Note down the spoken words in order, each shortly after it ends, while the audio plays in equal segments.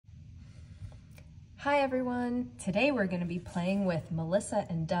Hi everyone! Today we're going to be playing with Melissa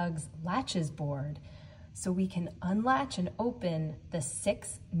and Doug's Latches board so we can unlatch and open the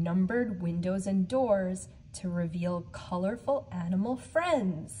 6 numbered windows and doors to reveal colorful animal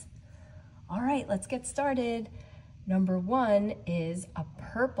friends. All right, let's get started. Number 1 is a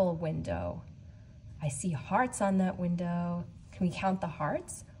purple window. I see hearts on that window. Can we count the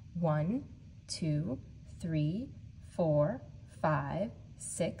hearts? 1, 2, 3, 4, 5,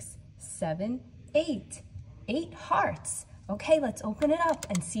 6, 7, 8. 8 hearts. Okay, let's open it up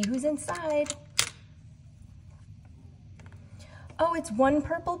and see who's inside. Oh, it's one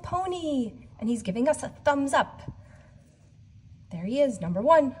purple pony, and he's giving us a thumbs up. There he is, number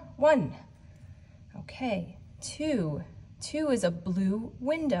 1. 1. Okay, 2. 2 is a blue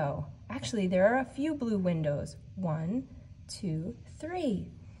window. Actually, there are a few blue windows. 1, 2,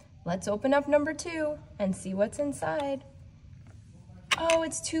 3. Let's open up number 2 and see what's inside. Oh,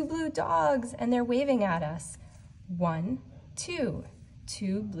 it's 2 blue dogs, and they're waving at us. 1, 2.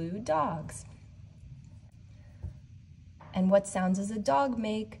 2 blue dogs. And what sounds does a dog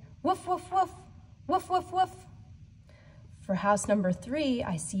make? Woof, woof, woof. Woof, woof, woof. For house number 3,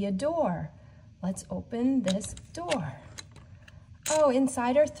 I see a door. Let's open this door. Oh,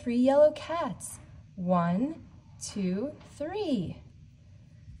 inside are 3 yellow cats. 1, 2, 3.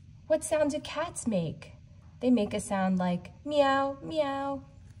 What sound do cats make? They make a sound like meow, meow.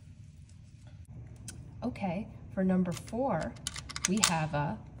 Okay, for number 4, we have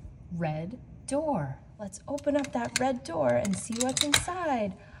a red door. Let's open up that red door and see what's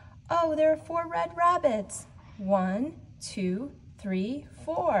inside. Oh, there are 4 red rabbits. 1, 2, 3,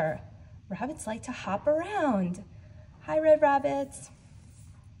 4. Rabbits like to hop around. Hi, red rabbits.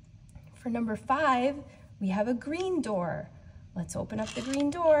 For number 5, we have a green door. Let's open up the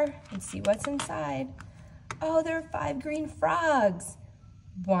green door and see what's inside. Oh, there are 5 green frogs.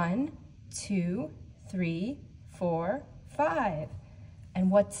 1, 2, 3, 4, 5.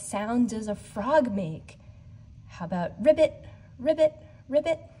 And what sound does a frog make? How about ribbit, ribbit,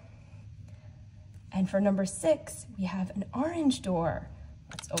 ribbit? And for number 6, we have an orange door.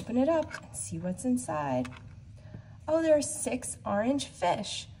 Let's open it up and see what's inside. Oh, there are 6 orange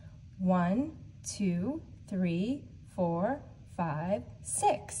fish. 1, 2, 3, 4, 5,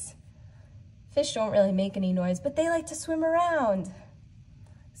 6. Fish don't really make any noise, but they like to swim around.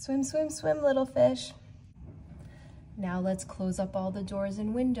 Swim, swim, swim, little fish. Now let's close up all the doors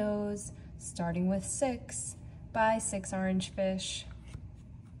and windows, starting with 6. Bye, 6 orange fish.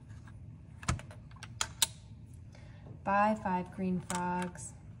 Bye, 5 green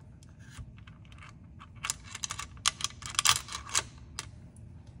frogs.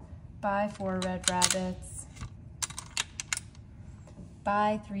 Bye, 4 red rabbits.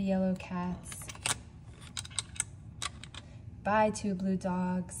 Bye, 3 yellow cats. Bye, 2 blue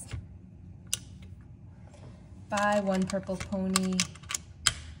dogs. Bye, 1 purple pony.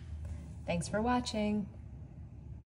 Thanks for watching.